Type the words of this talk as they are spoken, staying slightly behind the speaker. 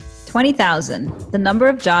20,000, the number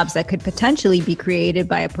of jobs that could potentially be created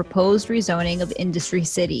by a proposed rezoning of Industry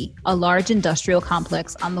City, a large industrial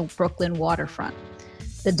complex on the Brooklyn waterfront.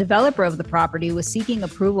 The developer of the property was seeking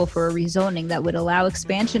approval for a rezoning that would allow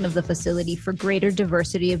expansion of the facility for greater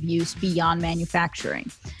diversity of use beyond manufacturing.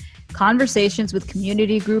 Conversations with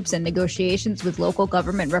community groups and negotiations with local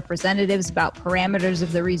government representatives about parameters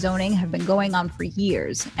of the rezoning have been going on for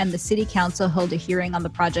years, and the City Council held a hearing on the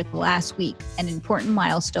project last week, an important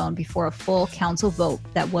milestone before a full council vote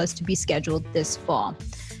that was to be scheduled this fall.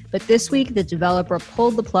 But this week, the developer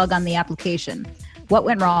pulled the plug on the application. What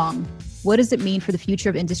went wrong? What does it mean for the future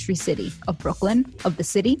of Industry City, of Brooklyn, of the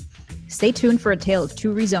city? Stay tuned for a tale of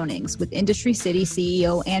two rezonings with Industry City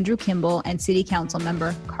CEO Andrew Kimball and City Council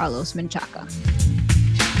member Carlos Menchaca.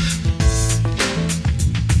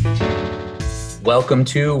 Welcome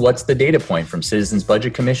to What's the Data Point from Citizens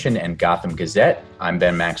Budget Commission and Gotham Gazette. I'm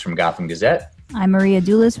Ben Max from Gotham Gazette. I'm Maria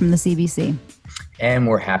Dulas from the CBC. And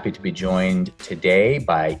we're happy to be joined today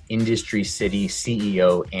by Industry City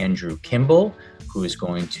CEO Andrew Kimball, who is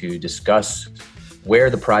going to discuss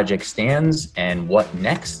where the project stands and what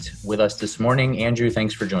next with us this morning. Andrew,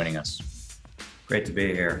 thanks for joining us. Great to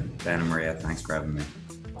be here, Ben and Maria. Thanks for having me.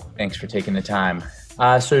 Thanks for taking the time.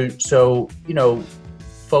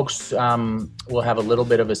 Folks will have a little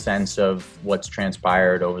bit of a sense of what's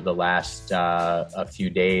transpired over the last a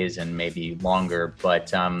few days and maybe longer,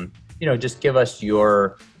 but just give us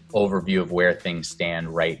your overview of where things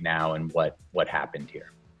stand right now and what happened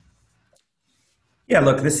here. Yeah,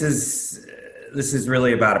 look, this is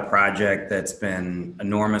really about a project that's been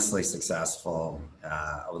enormously successful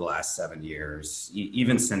over the last 7 years.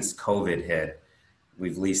 Even since COVID hit,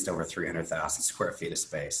 we've leased over 300,000 square feet of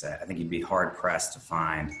space. I think you'd be hard pressed to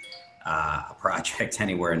find a project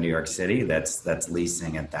anywhere in New York City that's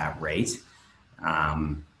leasing at that rate.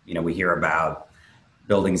 We hear about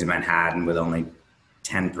buildings in Manhattan with only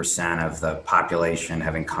 10% of the population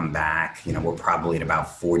having come back. We're probably at about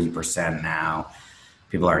 40% now.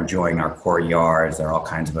 People are enjoying our core yards. There are all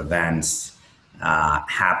kinds of events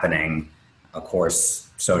happening, of course,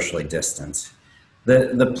 socially distanced.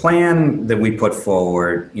 The plan that we put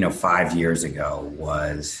forward, 5 years ago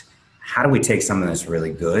was, how do we take something that's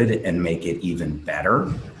really good and make it even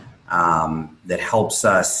better? That helps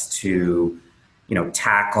us to,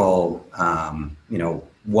 tackle,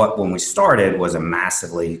 what when we started was a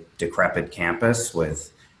massively decrepit campus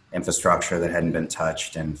with infrastructure that hadn't been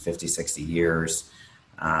touched in 50, 60 years.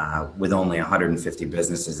 With only 150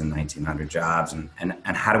 businesses and 1,900 jobs, and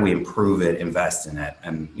how do we improve it, invest in it?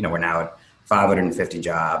 And we're now at 550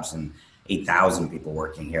 jobs and 8,000 people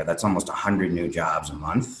working here. That's almost 100 new jobs a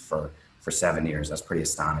month for 7 years. That's pretty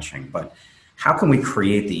astonishing. But how can we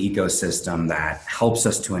create the ecosystem that helps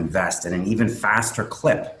us to invest at an even faster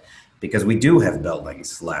clip? Because we do have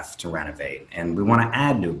buildings left to renovate, and we want to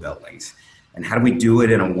add new buildings. And how do we do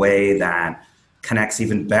it in a way that connects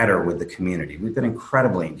even better with the community? We've been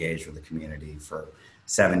incredibly engaged with the community for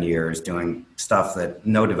 7 years, doing stuff that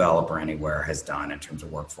no developer anywhere has done in terms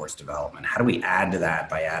of workforce development. How do we add to that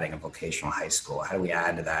by adding a vocational high school? How do we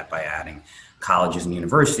add to that by adding colleges and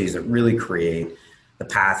universities that really create the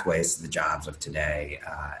pathways to the jobs of today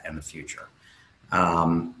and the future?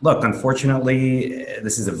 Look, unfortunately,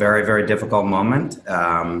 this is a very, very difficult moment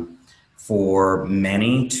for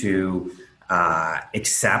many to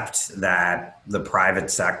accept that the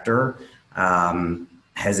private sector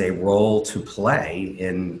has a role to play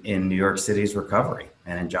in New York City's recovery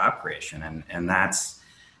and in job creation. And that's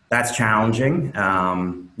challenging.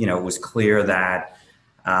 It was clear that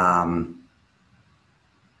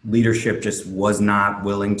leadership just was not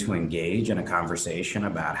willing to engage in a conversation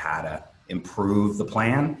about how to improve the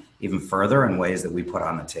plan even further in ways that we put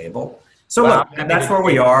on the table. So look, that's where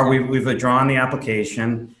we are. We've withdrawn the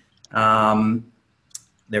application.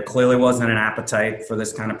 There clearly wasn't an appetite for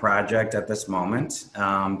this kind of project at this moment,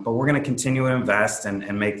 but we're going to continue to invest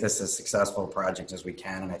and make this as successful a project as we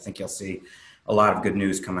can. And I think you'll see a lot of good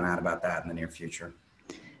news coming out about that in the near future.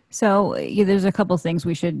 So there's a couple things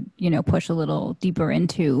we should, push a little deeper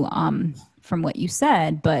into from what you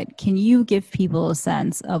said, but can you give people a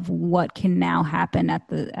sense of what can now happen at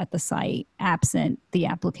the site absent the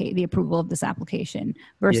approval of this application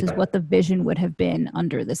versus what the vision would have been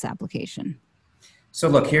under this application? So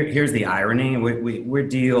look, here's the irony. We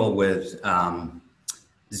deal with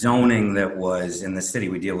zoning that was in the city.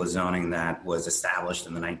 We deal with zoning that was established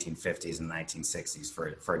in the 1950s and 1960s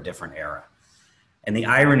for a different era. And the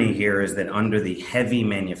irony here is that under the heavy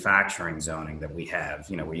manufacturing zoning that we have,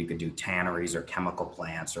 where you could do tanneries or chemical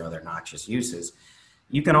plants or other noxious uses,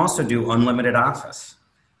 you can also do unlimited office.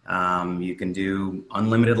 You can do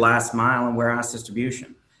unlimited last mile and warehouse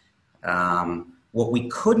distribution. What we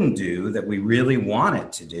couldn't do that we really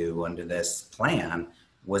wanted to do under this plan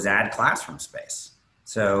was add classroom space.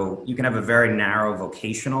 So you can have a very narrow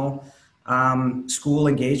vocational school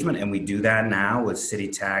engagement, and we do that now with City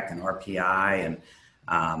Tech and RPI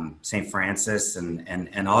and St. Francis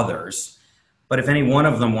and others. But if any one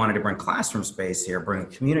of them wanted to bring classroom space here, bring a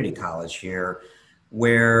community college here,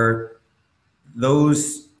 where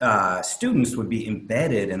those students would be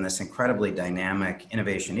embedded in this incredibly dynamic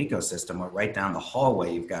innovation ecosystem, where right down the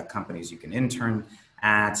hallway, you've got companies you can intern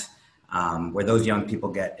at, where those young people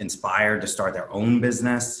get inspired to start their own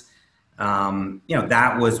business.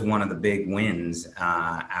 That was one of the big wins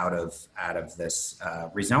out of this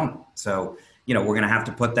rezoning. So, we're going to have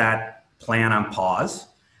to put that plan on pause.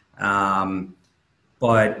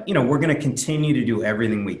 But we're going to continue to do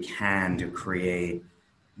everything we can to create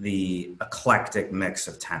the eclectic mix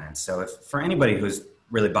of tenants. So if for anybody who's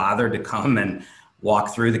really bothered to come and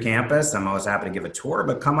walk through the campus, I'm always happy to give a tour,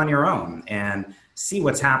 but come on your own and see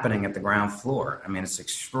what's happening at the ground floor. I mean, it's an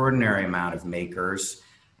extraordinary amount of makers.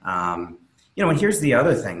 And here's the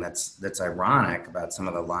other thing that's ironic about some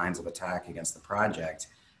of the lines of attack against the project.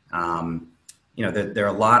 There are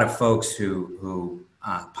a lot of folks who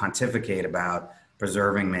pontificate about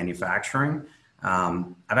preserving manufacturing.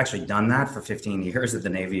 I've actually done that for 15 years at the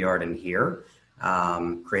Navy Yard and here,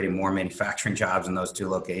 creating more manufacturing jobs in those two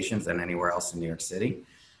locations than anywhere else in New York City.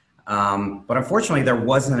 But unfortunately, there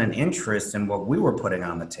wasn't an interest in what we were putting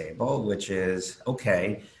on the table, which is,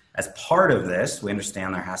 okay, as part of this, we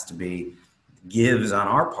understand there has to be gives on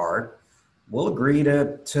our part. We'll agree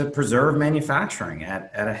to preserve manufacturing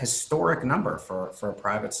at a historic number for a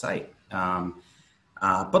private site.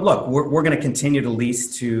 But look, we're going to continue to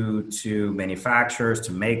lease to manufacturers,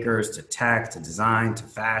 to makers, to tech, to design, to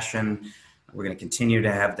fashion. We're going to continue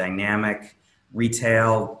to have dynamic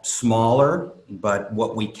retail, smaller, but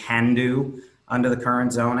what we can do under the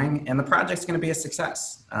current zoning, and the project's going to be a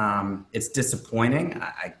success. It's disappointing.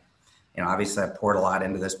 Obviously, I've poured a lot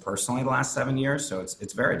into this personally the last 7 years, so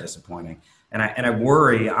it's very disappointing. And I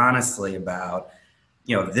worry honestly about,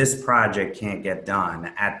 this project can't get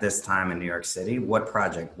done at this time in New York City. What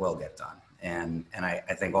project will get done? And I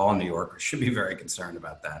think all New Yorkers should be very concerned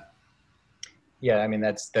about that. Yeah, I mean,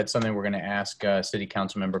 that's something we're going to ask City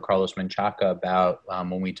Council Member Carlos Menchaca about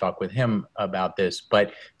when we talk with him about this.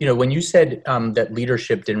 But, when you said that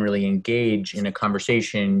leadership didn't really engage in a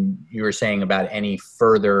conversation, you were saying about any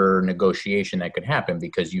further negotiation that could happen,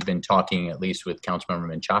 because you've been talking at least with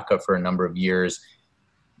Councilmember Menchaca for a number of years.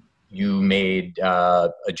 You made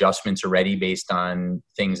adjustments already based on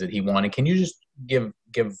things that he wanted. Can you just give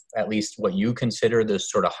at least what you consider the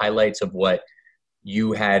sort of highlights of what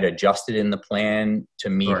you had adjusted in the plan to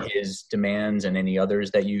meet Sure. his demands, and any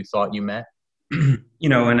others that you thought you met? And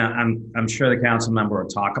I'm sure the council member will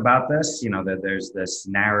talk about this, that there's this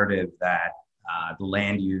narrative that the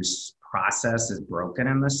land use process is broken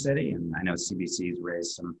in the city. And I know CBC's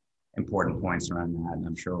raised some important points around that, and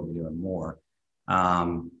I'm sure we'll be doing more.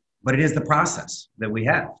 But it is the process that we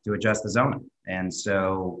have to adjust the zoning. And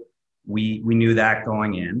so we knew that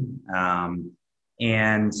going in.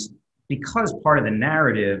 And because part of the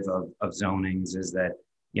narrative of zonings is that,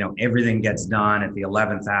 everything gets done at the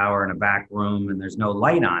 11th hour in a back room and there's no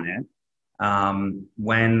light on it.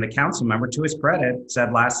 When the council member, to his credit,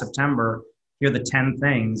 said last September, here are the 10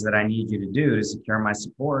 things that I need you to do to secure my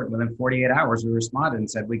support, within 48 hours, we responded and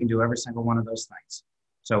said, we can do every single one of those things.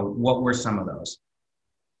 So what were some of those?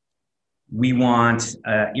 We want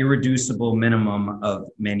an irreducible minimum of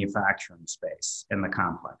manufacturing space in the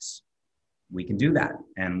complex. We can do that.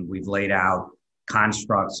 And we've laid out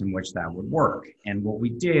constructs in which that would work. And what we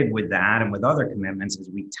did with that and with other commitments is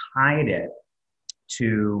we tied it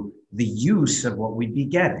to the use of what we'd be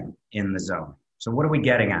getting in the zone. So what are we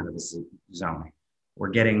getting out of this zoning? We're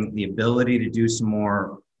getting the ability to do some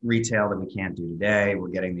more retail that we can't do today. We're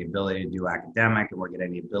getting the ability to do academic, and we're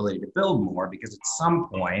getting the ability to build more, because at some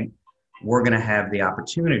point we're going to have the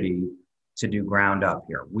opportunity to do ground up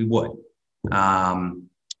here. We would.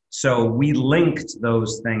 So we linked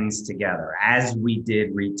those things together. As we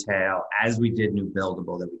did retail, as we did new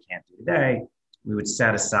buildable that we can't do today, we would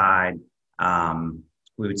set aside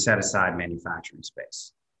manufacturing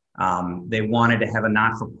space. They wanted to have a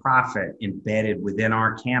not-for-profit embedded within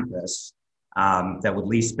our campus that would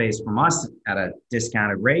lease space from us at a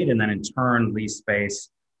discounted rate, and then in turn lease space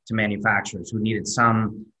to manufacturers who needed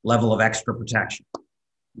some level of extra protection.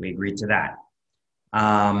 We agreed to that.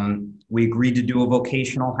 We agreed to do a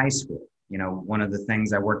vocational high school. One of the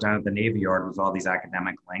things I worked on at the Navy Yard was all these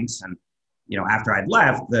academic links, and after I'd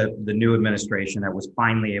left, the new administration that was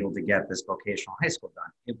finally able to get this vocational high school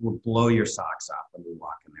done, it would blow your socks off when we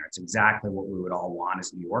walk in there. It's exactly what we would all want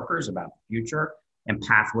as New Yorkers about the future and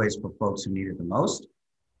pathways for folks who need it the most.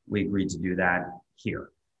 We agreed to do that here.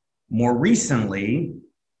 More recently,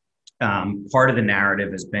 part of the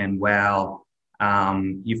narrative has been, well,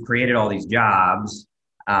 you've created all these jobs,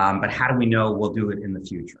 but how do we know we'll do it in the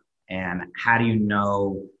future? And how do we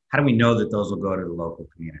know that those will go to the local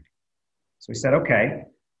community? So we said, okay,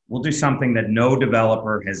 we'll do something that no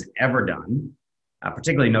developer has ever done,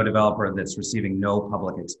 particularly no developer that's receiving no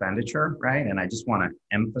public expenditure, right? And I just want to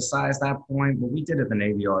emphasize that point. What we did at the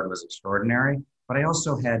Navy Yard was extraordinary, but I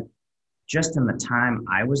also had, just in the time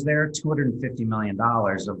I was there, $250 million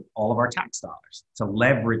of all of our tax dollars to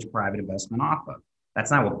leverage private investment off of. That's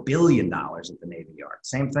now $1 billion at the Navy Yard.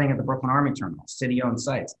 Same thing at the Brooklyn Army Terminal, city-owned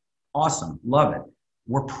sites. Awesome, love it.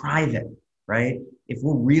 We're private, right? If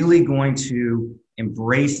we're really going to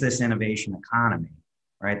embrace this innovation economy,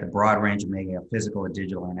 right, the broad range of making a physical, a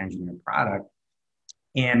digital, and engineered product,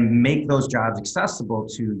 and make those jobs accessible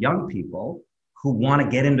to young people who want to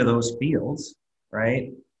get into those fields,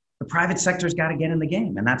 right? The private sector's got to get in the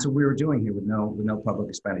game, and that's what we were doing here with no public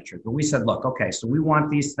expenditure. But we said, look, okay, so we want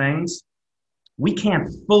these things. We can't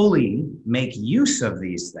fully make use of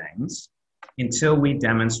these things until we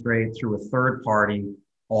demonstrate through a third-party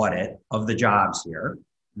audit of the jobs here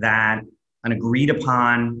that an agreed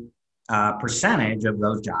upon percentage of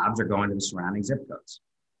those jobs are going to the surrounding zip codes.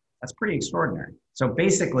 That's pretty extraordinary. So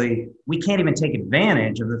basically, we can't even take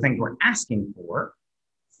advantage of the things we're asking for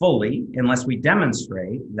fully unless we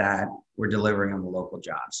demonstrate that we're delivering on the local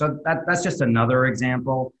jobs. So that's just another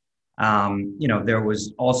example. There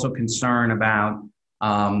was also concern about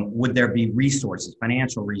would there be resources,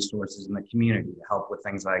 financial resources in the community to help with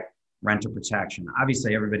things like renter protection.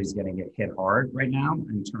 Obviously, everybody's going to get hit hard right now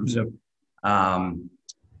in terms of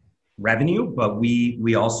revenue, but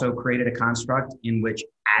we also created a construct in which,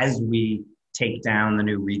 as we take down the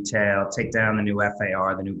new retail, take down the new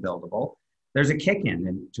FAR, the new buildable, there's a kick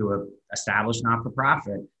in to establish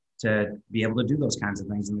not-for-profit to be able to do those kinds of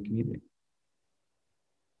things in the community.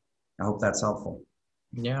 I hope that's helpful.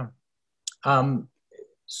 Yeah.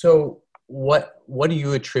 So what do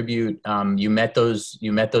you attribute? You met those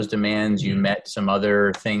demands. You met some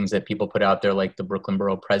other things that people put out there, like the Brooklyn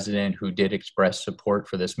Borough President, who did express support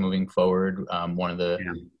for this moving forward. One of the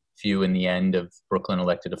few in the end of Brooklyn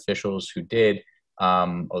elected officials who did,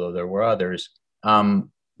 although there were others.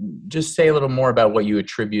 Just say a little more about what you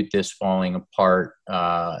attribute this falling apart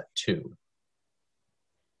to.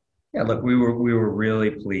 Yeah, look, we were really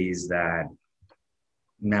pleased that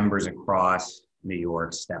members across New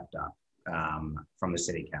York stepped up from the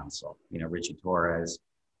city council. Richie Torres,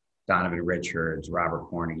 Donovan Richards, Robert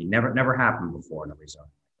Cornegy. Never happened before in a rezoning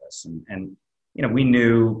like this. And we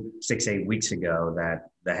knew 6-8 weeks ago that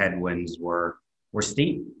the headwinds were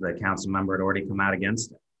steep. The council member had already come out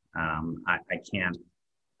against it. I can't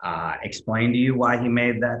explain to you why he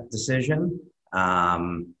made that decision,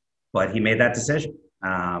 but he made that decision.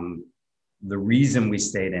 The reason we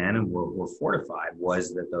stayed in and were fortified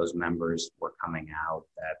was that those members were coming out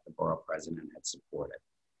that the borough president had supported.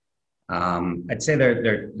 I'd say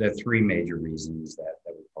there are three major reasons that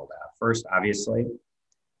we pulled out. First, obviously,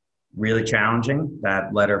 really challenging,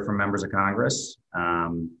 that letter from members of Congress.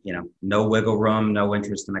 No wiggle room, no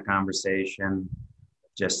interest in a conversation,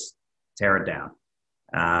 just tear it down.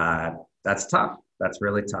 That's tough. That's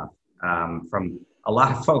really tough. From a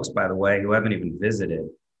lot of folks, by the way, who haven't even visited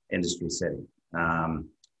Industry City.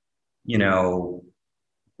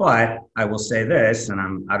 But I will say this, and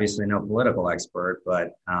I'm obviously no political expert,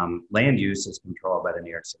 but land use is controlled by the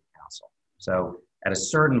New York City Council. So at a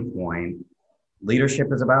certain point,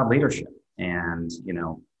 leadership is about leadership. And,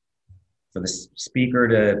 for the speaker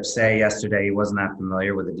to say yesterday he wasn't that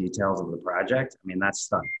familiar with the details of the project, I mean, that's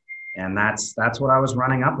stunning. And that's what I was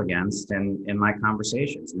running up against in my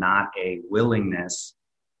conversations, not a willingness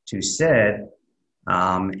to sit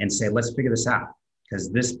and say, let's figure this out. Because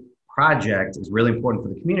this project is really important for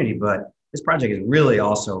the community, but this project is really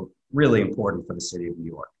also really important for the city of New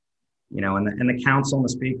York. And the council and the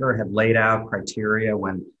speaker had laid out criteria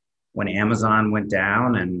when Amazon went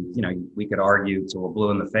down, and we could argue till we're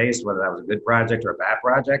blue in the face whether that was a good project or a bad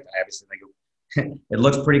project. I obviously think it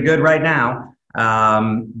looks pretty good right now.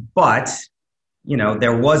 But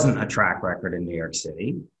there wasn't a track record in New York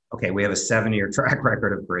City. Okay, we have a 7-year track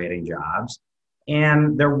record of creating jobs.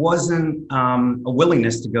 And there wasn't a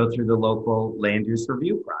willingness to go through the local land use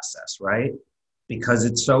review process, right? Because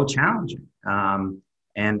it's so challenging.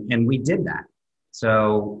 And we did that.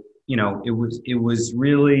 So, it was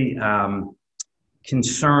really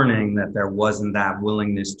concerning that there wasn't that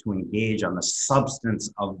willingness to engage on the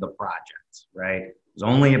substance of the project, right? It was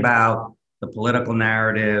only about the political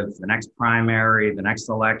narrative, the next primary, the next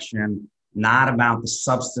election, not about the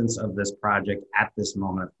substance of this project at this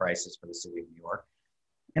moment of crisis for the city of New York.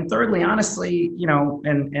 And thirdly, honestly,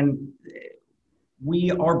 and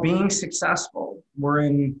we are being successful. We're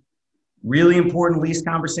in really important lease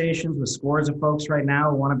conversations with scores of folks right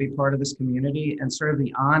now who want to be part of this community, and sort of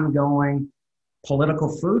the ongoing political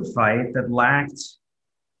food fight that lacked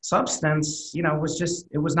substance,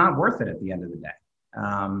 it was not worth it at the end of the day.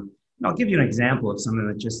 I'll give you an example of something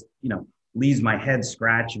that just, leaves my head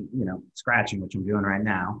scratching, which I'm doing right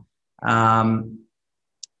now. Part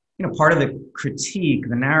of the critique,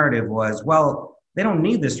 the narrative was, well, they don't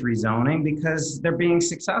need this rezoning because they're being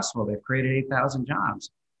successful. They've created 8,000 jobs.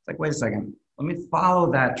 It's like, wait a second, let me follow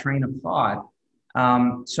that train of thought.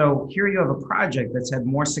 So here you have a project that's had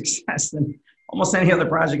more success than almost any other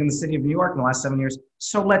project in the city of New York in the last 7 years.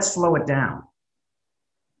 So let's slow it down.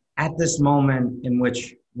 At this moment in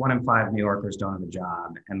which 1 in 5 New Yorkers don't have a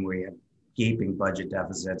job, and we have gaping budget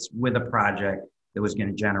deficits with a project that was going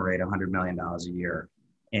to generate $100 million a year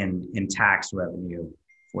in tax revenue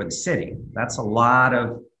for the city. That's a lot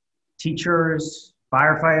of teachers,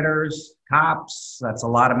 firefighters, cops. That's a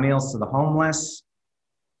lot of meals to the homeless.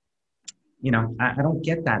 I don't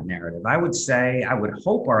get that narrative. I would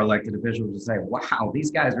hope our elected officials would say, wow, these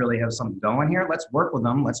guys really have something going here. Let's work with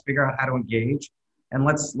them. Let's figure out how to engage, and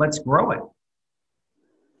let's grow it.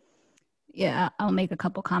 Yeah, I'll make a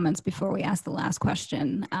couple comments before we ask the last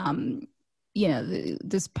question.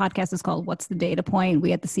 This podcast is called What's the Data Point?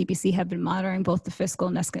 We at the CBC have been monitoring both the fiscal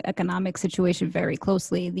and economic situation very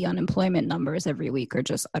closely. The unemployment numbers every week are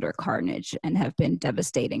just utter carnage and have been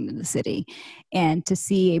devastating to the city. And to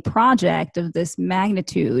see a project of this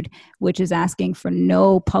magnitude, which is asking for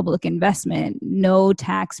no public investment, no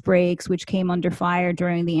tax breaks, which came under fire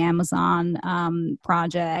during the Amazon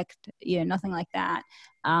project, nothing like that.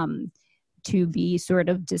 To be sort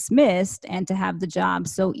of dismissed and to have the job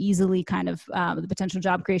so easily the potential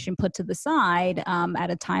job creation put to the side at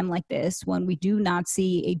a time like this, when we do not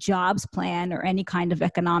see a jobs plan or any kind of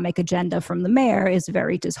economic agenda from the mayor, is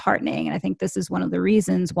very disheartening. And I think this is one of the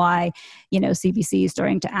reasons why, CBC is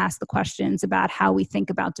starting to ask the questions about how we think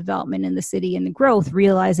about development in the city and the growth,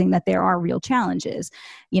 realizing that there are real challenges,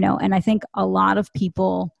 and I think a lot of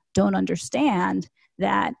people don't understand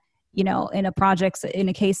that in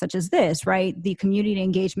a case such as this, right, the community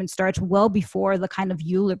engagement starts well before the kind of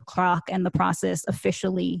ULURP clock and the process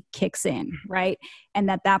officially kicks in, right? And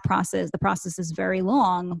the process is very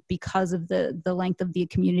long because of the length of the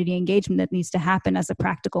community engagement that needs to happen as a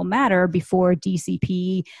practical matter before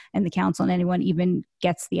DCP and the council and anyone even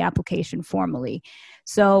gets the application formally.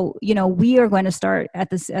 So, we are going to start as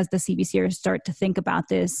the CBC start to think about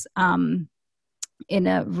this in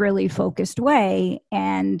a really focused way.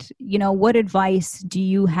 And, what advice do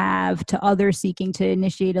you have to others seeking to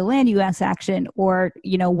initiate a land use action, or,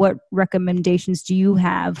 what recommendations do you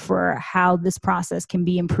have for how this process can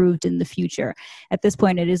be improved in the future? At this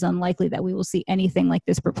point, it is unlikely that we will see anything like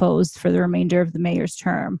this proposed for the remainder of the mayor's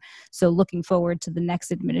term. So looking forward to the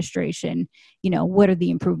next administration, what are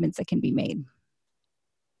the improvements that can be made?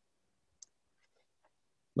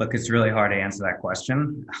 Look, it's really hard to answer that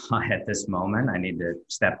question at this moment. I need to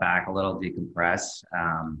step back a little, decompress.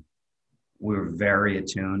 We're very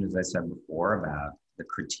attuned, as I said before, about the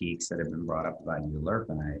critiques that have been brought up about ULURP,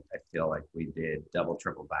 and I feel like we did double,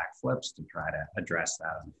 triple backflips to try to address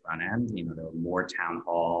that on the front end. There were more town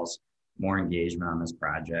halls, more engagement on this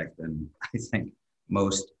project than I think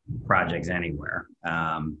most projects anywhere.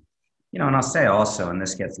 And I'll say also, and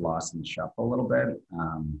this gets lost in the shuffle a little bit,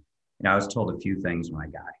 I was told a few things when I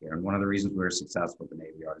got here. And one of the reasons we were successful with the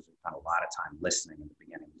Navy Yard is we spent a lot of time listening in the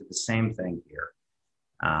beginning. We did the same thing here.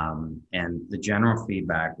 And the general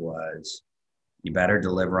feedback was, you better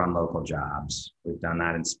deliver on local jobs. We've done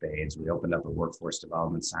that in spades. We opened up a workforce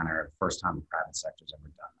development center. First time the private sector's ever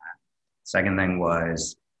done that. Second thing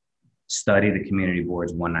was, study the community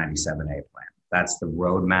board's 197A plan. That's the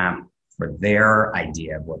roadmap for their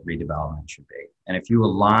idea of what redevelopment should be. And if you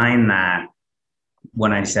align that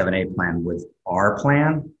 197A plan with our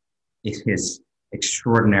plan, it is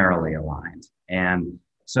extraordinarily aligned. And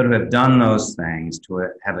so to have done those things, to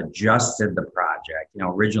have adjusted the project,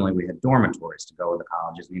 originally we had dormitories to go with the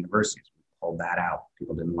colleges and universities. We pulled that out.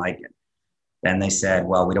 People didn't like it. Then they said,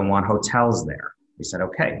 well, we don't want hotels there. We said,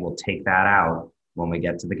 okay, we'll take that out when we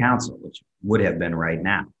get to the council, which would have been right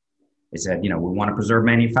now. They said, we want to preserve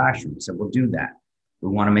manufacturing. We said, we'll do that. We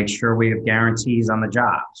want to make sure we have guarantees on the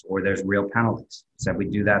jobs or there's real penalties. We said we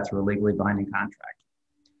do that through a legally binding contract.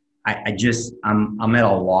 I'm at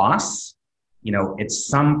a loss. At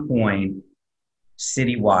some point,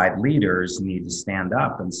 citywide leaders need to stand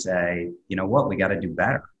up and say, you know what, we got to do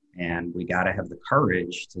better. And we got to have the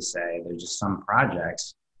courage to say there's just some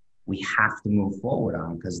projects we have to move forward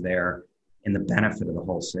on because they're in the benefit of the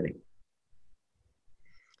whole city.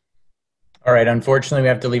 All right. Unfortunately, we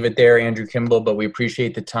have to leave it there, Andrew Kimball, but we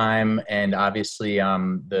appreciate the time. And obviously,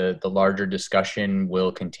 the larger discussion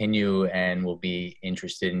will continue, and we'll be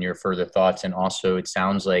interested in your further thoughts. And also, it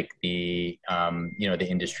sounds like the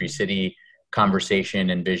Industry City conversation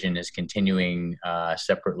and vision is continuing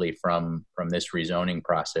separately from this rezoning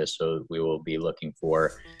process. So we will be looking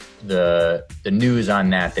for the news on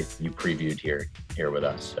that you previewed here with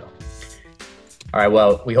us. So. All right.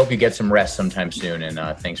 Well, we hope you get some rest sometime soon, and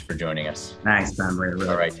thanks for joining us. Thanks, Tom. Really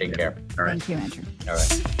all right. Take care. All right. Thank you, Andrew. All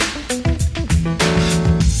right.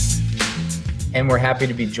 And we're happy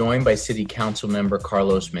to be joined by City Council Member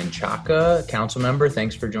Carlos Menchaca. Council Member,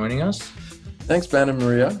 thanks for joining us. Thanks, Ben and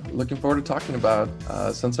Maria. Looking forward to talking about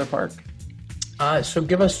Sunset Park. So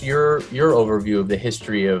give us your overview of the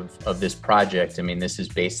history of this project. I mean, this has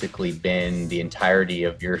basically been the entirety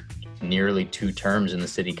of your nearly 2 terms in the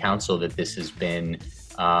city council that this has been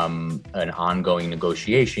an ongoing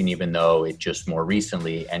negotiation, even though it just more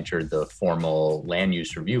recently entered the formal land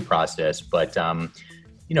use review process. But,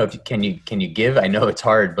 can you give, I know it's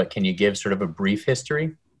hard, but can you give sort of a brief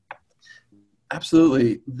history?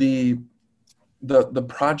 Absolutely. The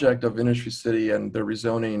project of Industry City and the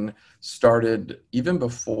rezoning started even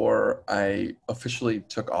before I officially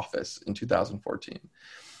took office in 2014.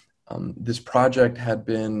 This project had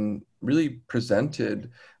been really presented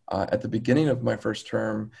at the beginning of my first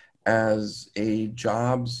term as a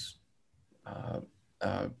jobs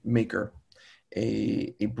maker,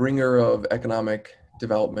 a bringer of economic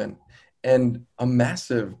development, and a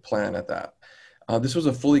massive plan at that. This was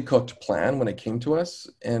a fully cooked plan when it came to us.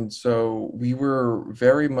 And so we were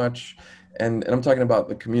very much, and I'm talking about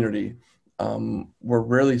the community, were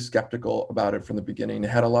really skeptical about it from the beginning. It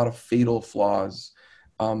had a lot of fatal flaws.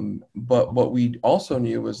 But what we also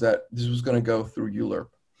knew was that this was going to go through ULURP.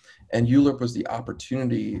 And ULURP was the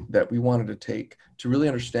opportunity that we wanted to take to really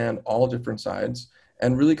understand all different sides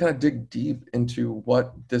and really kind of dig deep into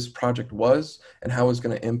what this project was and how it was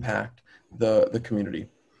going to impact the community.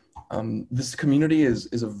 This community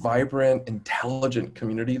is a vibrant, intelligent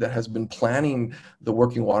community that has been planning the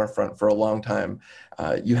working waterfront for a long time.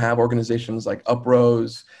 You have organizations like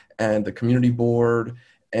UPROSE and the Community Board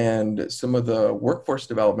and some of the workforce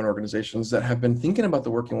development organizations that have been thinking about the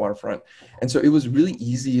working waterfront. And so it was really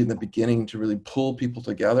easy in the beginning to really pull people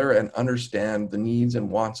together and understand the needs and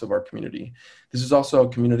wants of our community. This is also a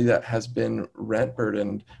community that has been rent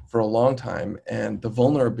burdened for a long time, and the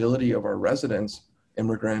vulnerability of our residents,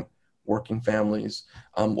 immigrant, working families,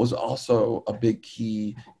 was also a big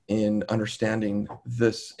key in understanding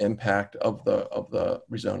this impact of the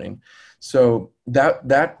rezoning. So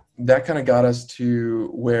that kind of got us to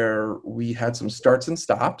where we had some starts and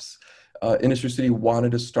stops. Industry City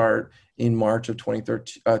wanted to start in March of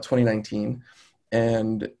 2019,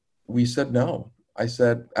 and we said no. I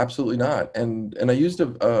said absolutely not, and I used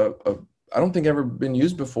I don't think ever been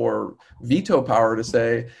used before, veto power to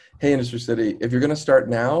say, hey, Industry City, if you're going to start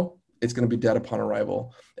now, it's going to be dead upon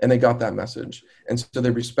arrival. And they got that message. And so they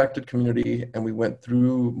respected community, and we went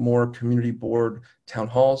through more community board town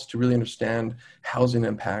halls to really understand housing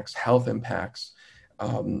impacts, health impacts,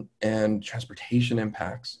 and transportation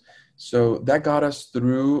impacts. So that got us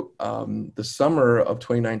through the summer of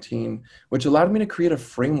 2019, which allowed me to create a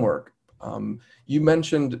framework. You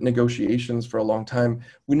mentioned negotiations for a long time.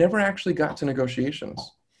 We never actually got to negotiations.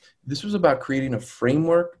 This was about creating a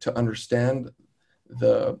framework to understand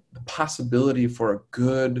the possibility for a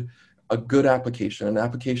good application, an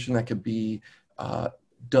application that could be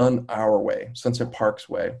done our way, Sunset Park's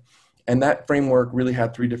way. And that framework really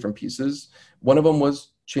had 3 different pieces. One of them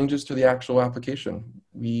was changes to the actual application.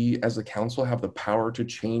 We, as a council, have the power to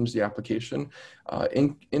change the application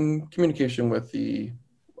in communication with the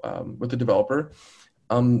developer.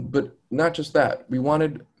 But not just that, we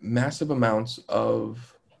wanted massive amounts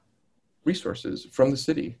of resources from the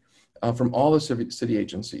city. From all the city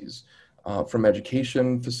agencies, from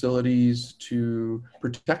education facilities to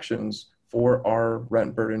protections for our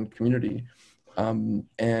rent-burdened community,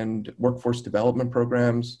 and workforce development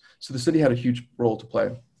programs. So the city had a huge role to play.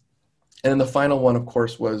 And then the final one, of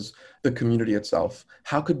course, was the community itself.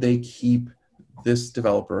 How could they keep this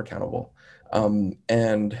developer accountable?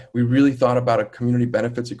 And we really thought about a community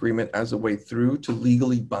benefits agreement as a way through to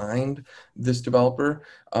legally bind this developer.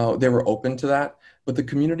 They were open to that, but the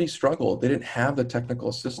community struggled. They didn't have the technical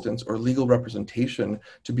assistance or legal representation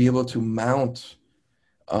to be able to mount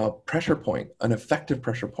a pressure point, an effective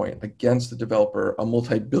pressure point against the developer, a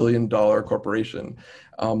multi-billion-dollar corporation.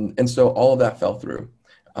 And so all of that fell through,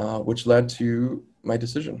 which led to my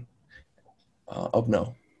decision of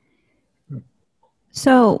no.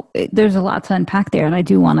 So there's a lot to unpack there, and I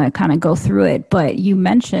do want to kind of go through it. But you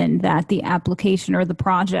mentioned that the application or the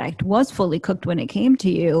project was fully cooked when it came to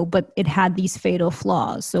you, but it had these fatal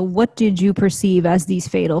flaws. So what did you perceive as these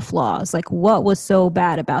fatal flaws? Like, what was so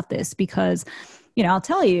bad about this? Because, you know, I'll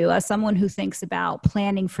tell you, as someone who thinks about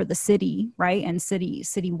planning for the city, right, and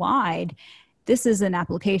citywide, this is an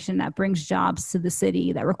application that brings jobs to the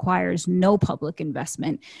city that requires no public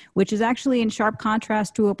investment, which is actually in sharp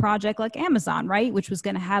contrast to a project like Amazon, right? Which was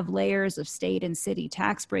going to have layers of state and city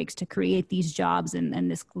tax breaks to create these jobs and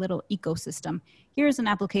this little ecosystem. Here's an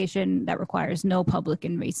application that requires no public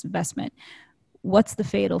investment. What's the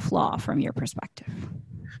fatal flaw from your perspective?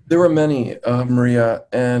 There were many, Maria,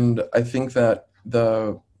 and I think that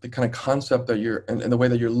the kind of concept that and the way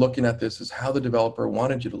that you're looking at this is how the developer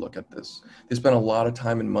wanted you to look at this. They spent a lot of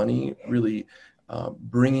time and money really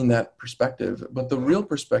bringing that perspective. But the real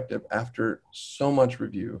perspective, after so much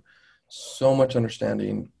review, so much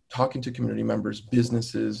understanding, talking to community members,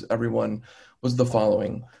 businesses, everyone, was the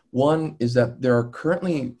following. One is that there are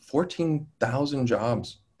currently 14,000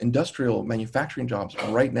 jobs, industrial manufacturing jobs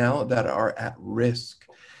right now that are at risk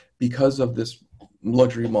because of this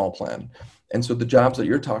luxury mall plan. And so the jobs that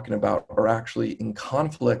you're talking about are actually in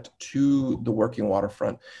conflict to the working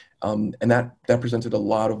waterfront. And that presented a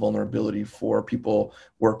lot of vulnerability for people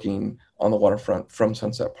working on the waterfront from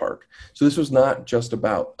Sunset Park. So this was not just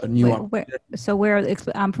about a new opportunity.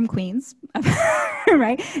 I'm from Queens,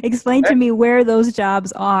 right? Explain to me where those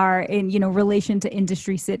jobs are in, you know, relation to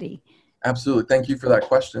Industry City. Absolutely. Thank you for that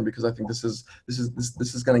question, because I think this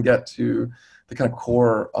is going to get to the kind of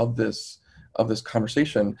core of this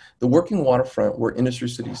conversation. The working waterfront where Industry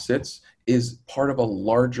City sits is part of a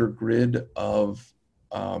larger grid of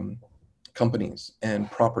companies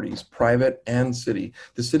and properties, private and city.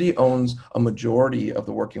 The city owns a majority of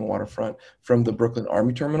the working waterfront, from the Brooklyn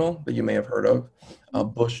Army Terminal that you may have heard of,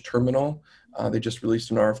 Bush Terminal. They just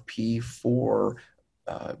released an RFP for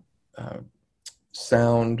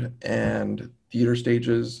sound and theater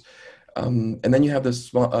stages. And then you have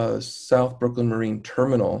this South Brooklyn Marine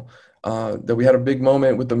Terminal that we had a big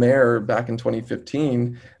moment with the mayor back in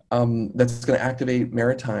 2015 that's going to activate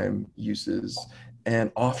maritime uses,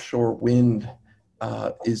 and offshore wind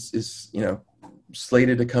is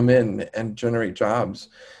slated to come in and generate jobs.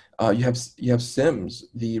 You have Sims,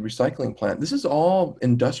 the recycling plant. This is all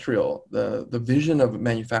industrial. The vision of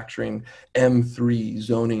manufacturing M3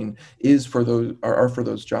 zoning is for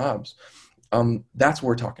those jobs. That's what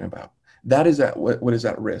we're talking about. That is what is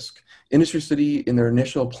at risk. Industry City, in their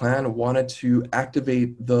initial plan, wanted to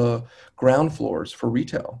activate the ground floors for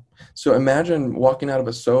retail. So imagine walking out of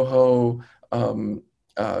a Soho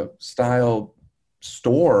style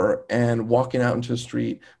store and walking out into the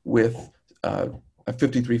street with a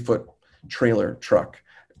 53-foot trailer truck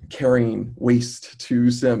carrying waste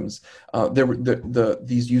to Sims.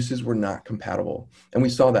 These uses were not compatible, and we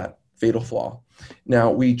saw that fatal flaw. Now,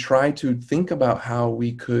 we tried to think about how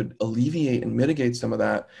we could alleviate and mitigate some of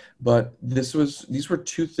that, but these were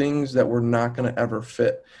two things that were not going to ever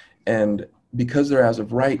fit. And because they're as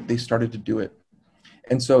of right, they started to do it.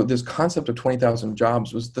 And so this concept of 20,000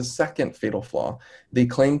 jobs was the second fatal flaw. They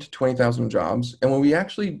claimed 20,000 jobs, and when we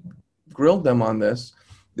actually grilled them on this,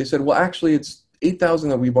 they said, well, actually, it's 8,000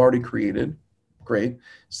 that we've already created. Great.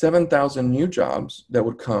 7,000 new jobs that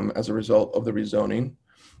would come as a result of the rezoning.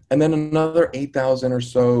 And then another 8,000 or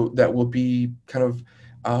so that will be kind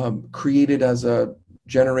of created as a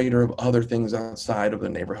generator of other things outside of the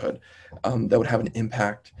neighborhood that would have an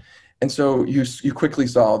impact. And so you quickly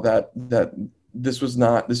saw that this was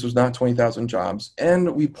not 20,000 jobs.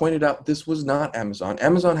 And we pointed out this was not Amazon.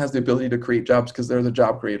 Amazon has the ability to create jobs because they're the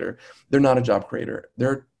job creator. They're not a job creator.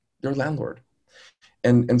 They're a landlord.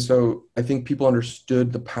 And so I think people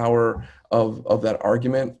understood the power of that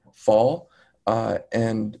argument fall.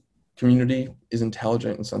 And community is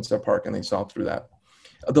intelligent in Sunset Park, and they saw through that.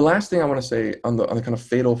 The last thing I want to say on the kind of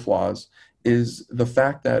fatal flaws is the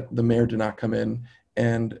fact that the mayor did not come in.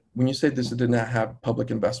 And when you say this did not have public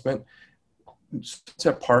investment,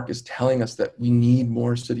 Sunset Park is telling us that we need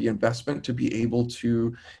more city investment to be able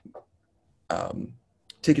to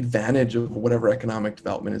take advantage of whatever economic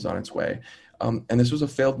development is on its way. And this was a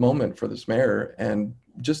failed moment for this mayor. And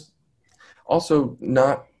just also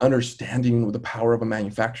not understanding the power of a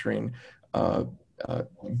manufacturing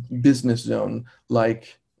business zone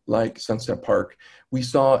like Sunset Park. We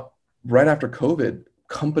saw right after COVID,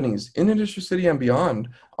 companies in Industry City and beyond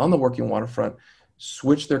on the working waterfront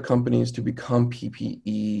switch their companies to become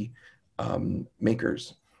PPE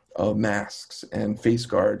makers of masks and face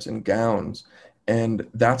guards and gowns. And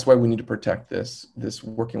that's why we need to protect this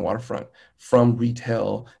working waterfront from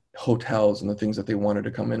retail, hotels, and the things that they wanted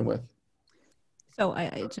to come in with. So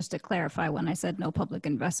I just to clarify, when I said no public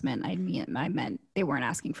investment, I meant they weren't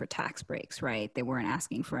asking for tax breaks, right? They weren't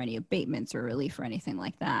asking for any abatements or relief or anything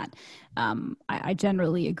like that. I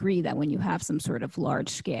generally agree that when you have some sort of large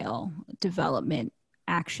scale development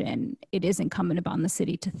action, it is incumbent upon the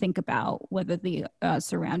city to think about whether the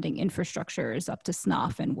surrounding infrastructure is up to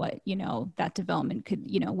snuff and what, that development could,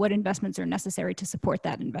 what investments are necessary to support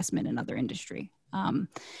that investment in other industry.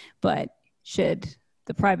 But should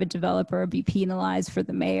the private developer be penalized for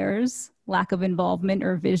the mayor's lack of involvement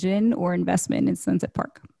or vision or investment in Sunset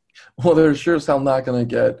Park? Well, they're sure as hell not going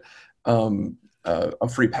to get a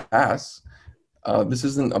free pass. This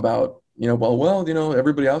isn't about,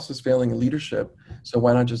 everybody else is failing in leadership, so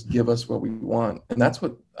why not just give us what we want? And that's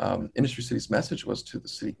what Industry City's message was to the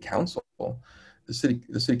city council. The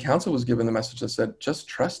city council was given the message that said, just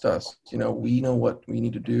trust us. We know what we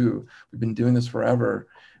need to do. We've been doing this forever.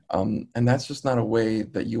 And that's just not a way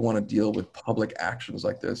that you want to deal with public actions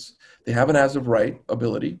like this. They have an as of right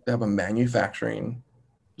ability. They have a manufacturing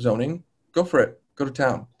zoning. Go for it. Go to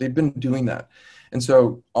town. They've been doing that. And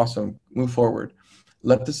so, awesome. Move forward.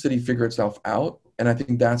 Let the city figure itself out. And I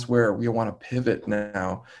think that's where we want to pivot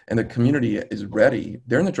now. And the community is ready.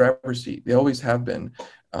 They're in the driver's seat. They always have been.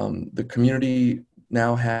 The community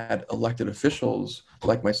now had elected officials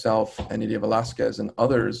like myself and Nydia Velasquez and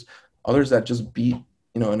others that just beat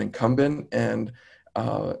an incumbent and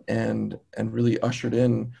really ushered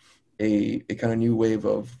in a kind of new wave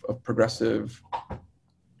of progressive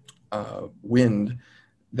wind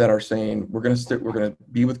that are saying we're going to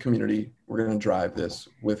be with community, we're going to drive this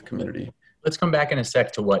with community. Let's come back in a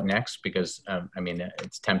sec to what next, because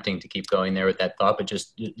it's tempting to keep going there with that thought, but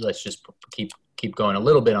let's just keep going a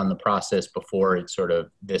little bit on the process before it's sort of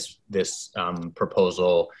this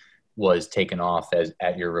proposal was taken off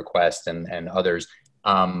at your request and others.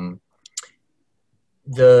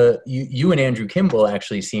 You and Andrew Kimball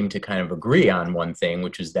actually seem to kind of agree on one thing,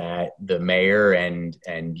 which is that the mayor and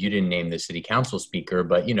you didn't name the city council speaker,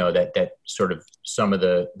 but that sort of some of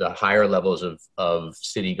the higher levels of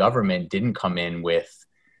city government didn't come in with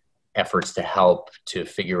efforts to help to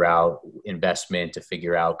figure out investment, to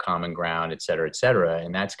figure out common ground, et cetera, et cetera.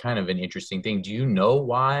 And that's kind of an interesting thing. Do you know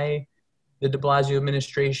why the de Blasio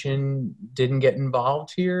administration didn't get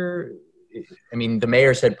involved here? I mean, the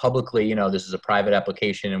mayor said publicly, this is a private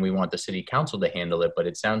application and we want the city council to handle it. But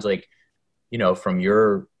it sounds like, from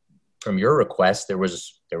your request, there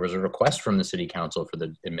was a request from the city council for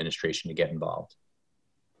the administration to get involved.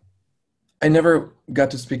 I never got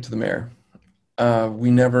to speak to the mayor. We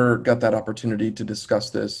never got that opportunity to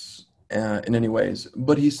discuss this in any ways.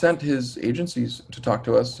 But he sent his agencies to talk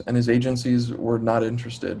to us, and his agencies were not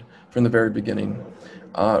interested from the very beginning.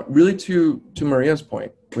 Really, to Maria's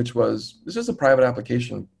point, which was, this is a private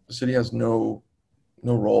application. The city has no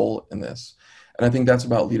role in this. And I think that's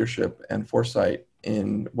about leadership and foresight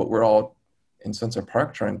in what we're all in Sunset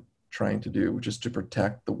Park trying to do, which is to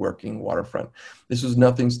protect the working waterfront. This is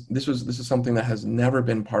something that has never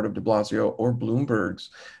been part of de Blasio or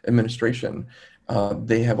Bloomberg's administration.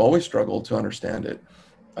 They have always struggled to understand it.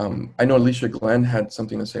 I know Alicia Glenn had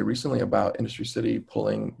something to say recently about Industry City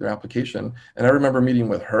pulling their application. And I remember meeting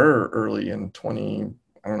with her early in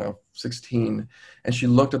 2016. And she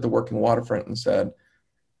looked at the working waterfront and said,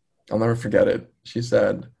 I'll never forget it. She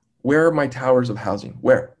said, where are my towers of housing?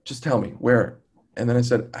 Where? Just tell me, where? And then I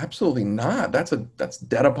said, absolutely not. That's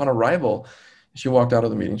dead upon arrival. She walked out of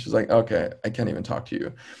the meeting. She's like, okay, I can't even talk to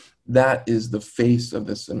you. That is the face of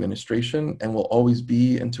this administration and will always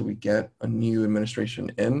be until we get a new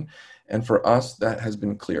administration in. And for us, that has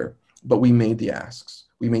been clear. But we made the asks.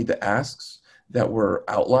 We made the asks that were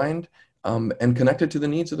outlined and connected to the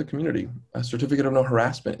needs of the community. A certificate of no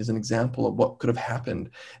harassment is an example of what could have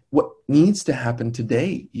happened, what needs to happen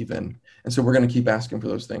today even. And so we're going to keep asking for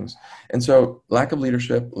those things. And so lack of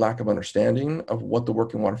leadership, lack of understanding of what the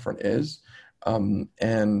working waterfront is. And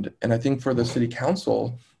I think for the city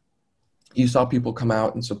council, you saw people come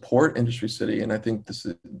out and support Industry City. And I think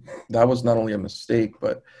that was not only a mistake,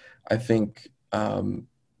 but I think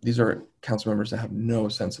these are council members that have no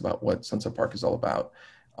sense about what Sunset Park is all about.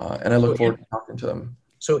 And I look forward to talking to them.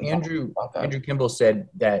 So Andrew Kimball said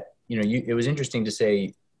that, it was interesting to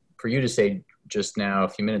say for you to say just now a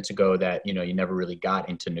few minutes ago that, you know, you never really got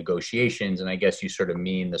into negotiations. And I guess you sort of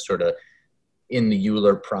mean the sort of in the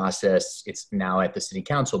Euler process, it's now at the city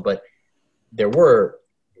council, but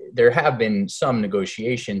there have been some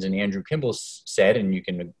negotiations, and Andrew Kimball said, and you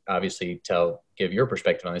can obviously give your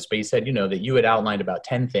perspective on this, but he said, you know, that you had outlined about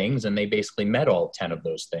 10 things and they basically met all 10 of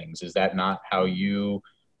those things. Is that not how you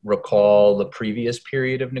recall the previous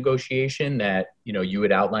period of negotiation, that, you know, you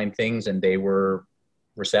had outlined things and they were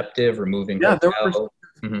receptive, removing Yeah,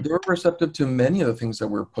 Mm-hmm. they were receptive to many of the things that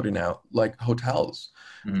we're putting out, like hotels.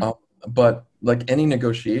 Mm-hmm. But like any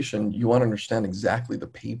negotiation, you want to understand exactly the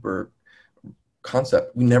paper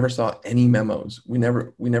concept. We never saw any memos. We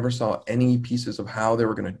never saw any pieces of how they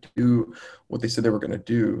were going to do what they said they were going to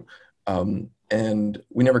do. And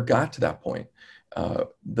we never got to that point.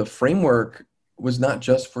 The framework was not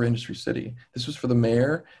just for Industry City. This was for the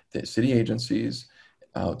mayor, the city agencies,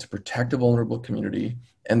 to protect a vulnerable community,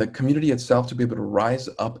 and the community itself to be able to rise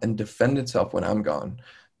up and defend itself when I'm gone.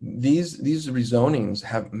 These rezonings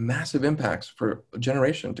have massive impacts for a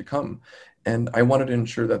generation to come. And I wanted to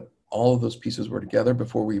ensure that all of those pieces were together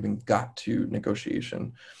before we even got to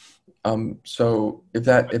negotiation. So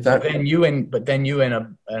then you and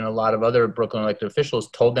a lot of other Brooklyn elected officials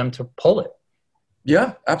told them to pull it.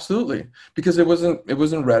 Yeah, absolutely. Because it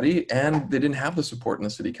wasn't ready, and they didn't have the support in the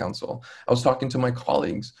city council. I was talking to my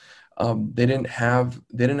colleagues. They didn't have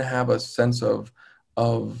a sense of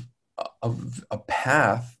a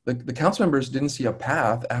path. The council members didn't see a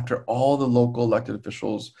path after all the local elected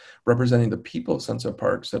officials representing the people of Sunset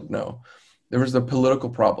Park said no. There was the political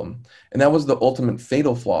problem. And that was the ultimate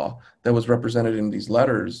fatal flaw that was represented in these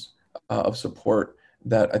letters of support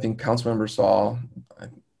that I think council members saw.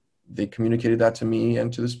 They communicated that to me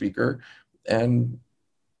and to the speaker, and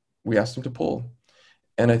we asked them to pull.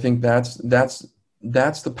 And I think that's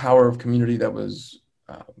the power of community that was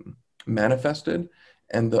manifested,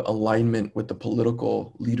 and the alignment with the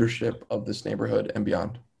political leadership of this neighborhood and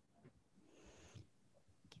beyond.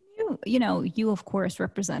 You of course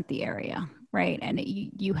represent the area, right? And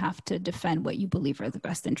you have to defend what you believe are the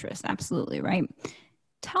best interests. Absolutely, right?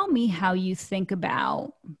 Tell me how you think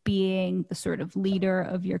about being the sort of leader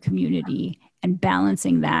of your community and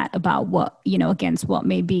balancing that about what, against what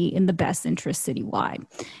may be in the best interest citywide.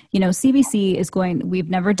 CBC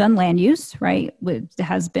we've never done land use, right? It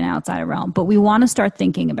has been outside of realm, but we want to start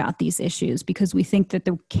thinking about these issues because we think that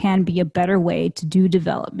there can be a better way to do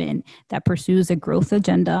development that pursues a growth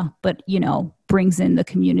agenda, but, brings in the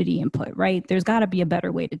community input, right? There's got to be a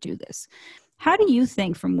better way to do this. How do you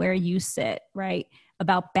think from where you sit, right,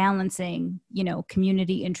 about balancing,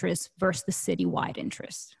 community interests versus the citywide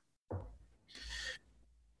interests?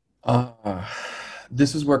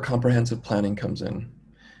 This is where comprehensive planning comes in.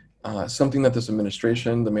 Something that this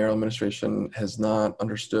administration, the mayoral administration, has not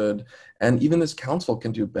understood, and even this council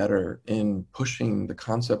can do better in pushing the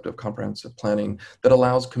concept of comprehensive planning that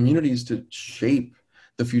allows communities to shape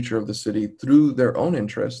the future of the city through their own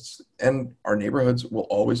interests, and our neighborhoods will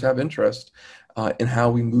always have interest in how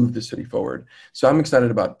we move the city forward. So I'm excited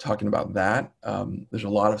about talking about that. There's a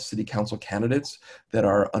lot of city council candidates that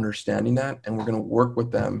are understanding that, and we're going to work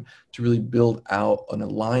with them to really build out an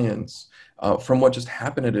alliance from what just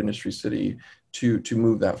happened at Industry City to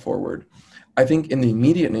move that forward. I think in the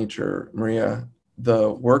immediate nature, Maria,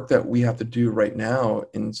 the work that we have to do right now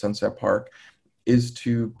in Sunset Park is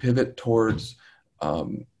to pivot towards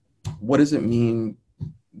what does it mean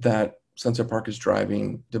that Sunset Park is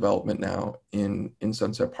driving development now in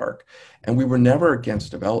Sunset Park. And we were never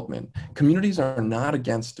against development. Communities are not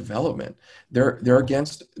against development. They're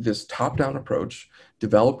against this top-down approach,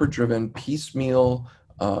 developer-driven, piecemeal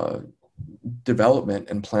development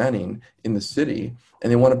and planning in the city,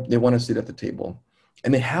 and they want a seat at the table.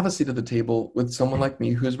 And they have a seat at the table with someone like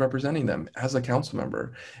me who's representing them as a council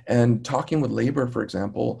member. And talking with labor, for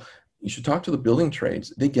example, you should talk to the building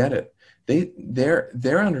trades. They get it.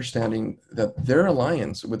 They're understanding that their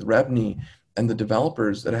alliance with REBNY and the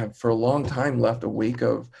developers that have for a long time left a wake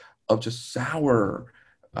of just sour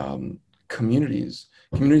communities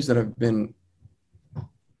that have been,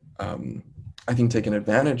 I think, taken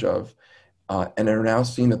advantage of, and are now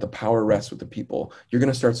seeing that the power rests with the people. You're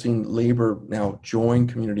going to start seeing labor now join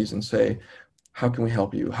communities and say, how can we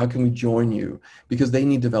help you? How can we join you? Because they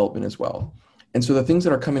need development as well. And so the things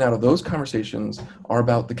that are coming out of those conversations are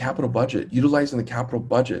about the capital budget, utilizing the capital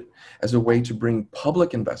budget as a way to bring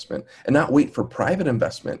public investment and not wait for private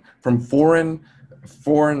investment from foreign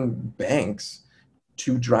banks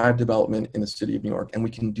to drive development in the city of New York. And we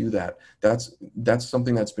can do that. That's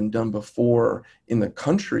something that's been done before in the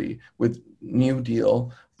country with New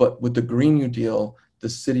Deal, but with the Green New Deal, the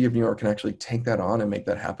city of New York can actually take that on and make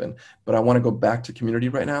that happen. But I want to go back to community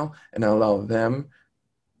right now and allow them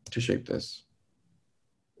to shape this.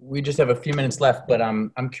 We just have a few minutes left, but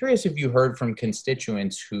I'm curious if you heard from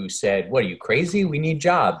constituents who said, "What, are you crazy? We need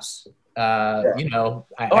jobs." You know,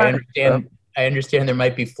 I understand there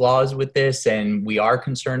might be flaws with this, and we are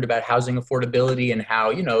concerned about housing affordability and how,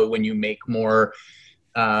 you know, when you make more,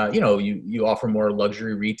 you know, you offer more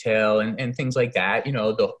luxury retail and things like that, you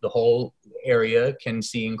know, the whole area can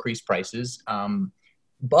see increased prices.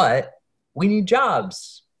 But we need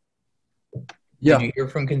jobs. Yeah. Did you hear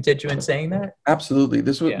from constituents saying that? Absolutely.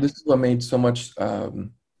 This is what made so much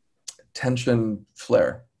tension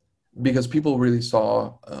flare, because people really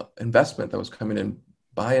saw investment that was coming in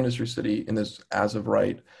by Industry City in this as of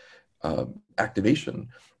right activation.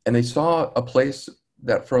 And they saw a place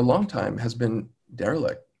that for a long time has been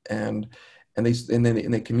derelict, and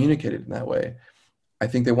they communicated in that way. I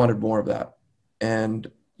think they wanted more of that. And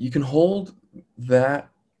you can hold that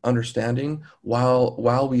understanding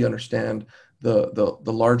while we understand the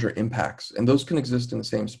larger impacts, and those can exist in the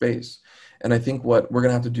same space. And I think what we're going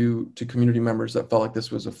to have to do to community members that felt like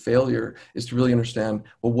this was a failure is to really understand,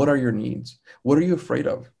 well, what are your needs? What are you afraid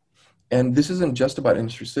of? And this isn't just about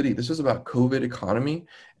Industry City. This is about COVID economy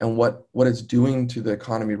and what it's doing to the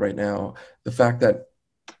economy right now. The fact that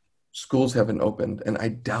schools haven't opened, and I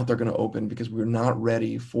doubt they're going to open because we're not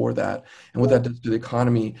ready for that. And what that does to the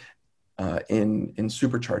economy in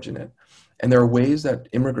supercharging it. And there are ways that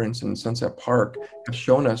immigrants in Sunset Park have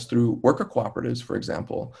shown us through worker cooperatives, for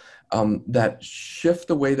example, that shift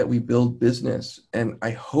the way that we build business. And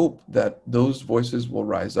I hope that those voices will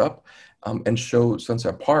rise up and show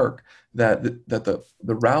Sunset Park that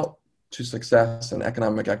the route to success and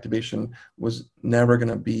economic activation was never going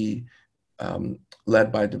to be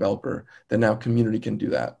led by a developer, that now community can do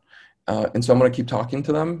that. And so I'm going to keep talking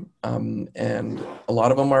to them. And a lot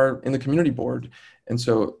of them are in the community board. And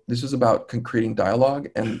so this is about creating dialogue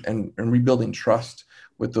and rebuilding trust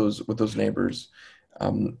with those neighbors.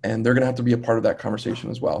 And they're going to have to be a part of that conversation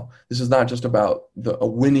as well. This is not just about a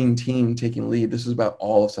winning team taking lead. This is about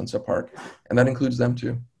all of Sunset Park. And that includes them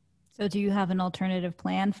too. So do you have an alternative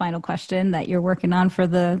plan, final question, that you're working on for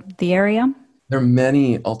the area? There are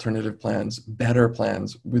many alternative plans, better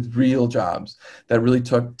plans with real jobs that really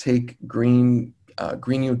take Green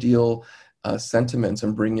New Deal sentiments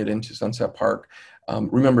and bring it into Sunset Park.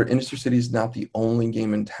 Remember, Industry City is not the only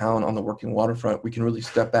game in town on the working waterfront. We can really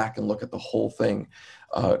step back and look at the whole thing.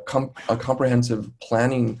 A comprehensive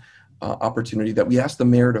planning opportunity that we asked the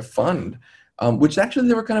mayor to fund, which actually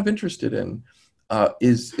they were kind of interested in,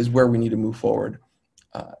 is where we need to move forward.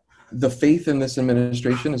 The faith in this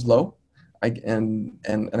administration is low. I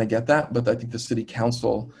get that, but I think the city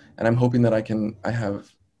council, and I'm hoping that I have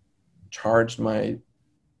charged my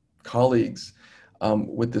colleagues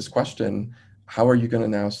with this question: how are you going to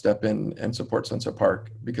now step in and support Sunset Park?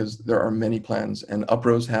 Because there are many plans, and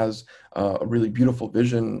Uprose has a really beautiful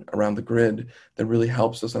vision around the grid that really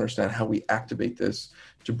helps us understand how we activate this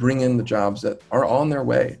to bring in the jobs that are on their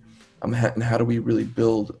way, and how do we really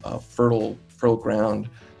build a fertile ground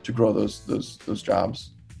to grow those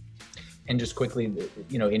jobs. And just quickly,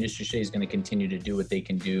 you know, Industry City is going to continue to do what they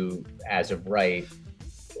can do as of right.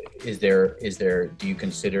 Is there, do you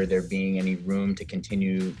consider there being any room to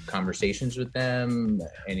continue conversations with them?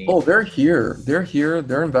 They're here.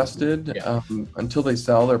 They're invested until they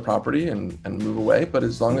sell their property and move away. But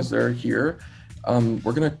as long as they're here,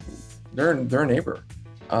 they're a neighbor.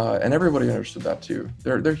 And everybody understood that too.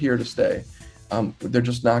 They're here to stay. They're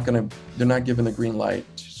just not they're not given the green light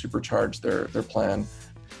to supercharge their plan.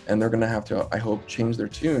 And they're going to have to, I hope, change their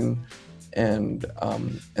tune and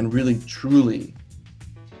really, truly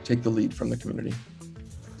take the lead from the community.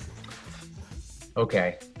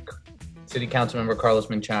 Okay. City Councilmember Carlos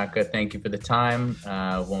Menchaca, thank you for the time.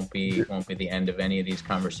 Won't be the end of any of these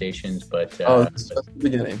conversations, but that's the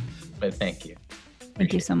beginning. But thank you.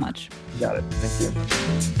 Thank you so much. You got it.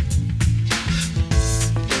 Thank you.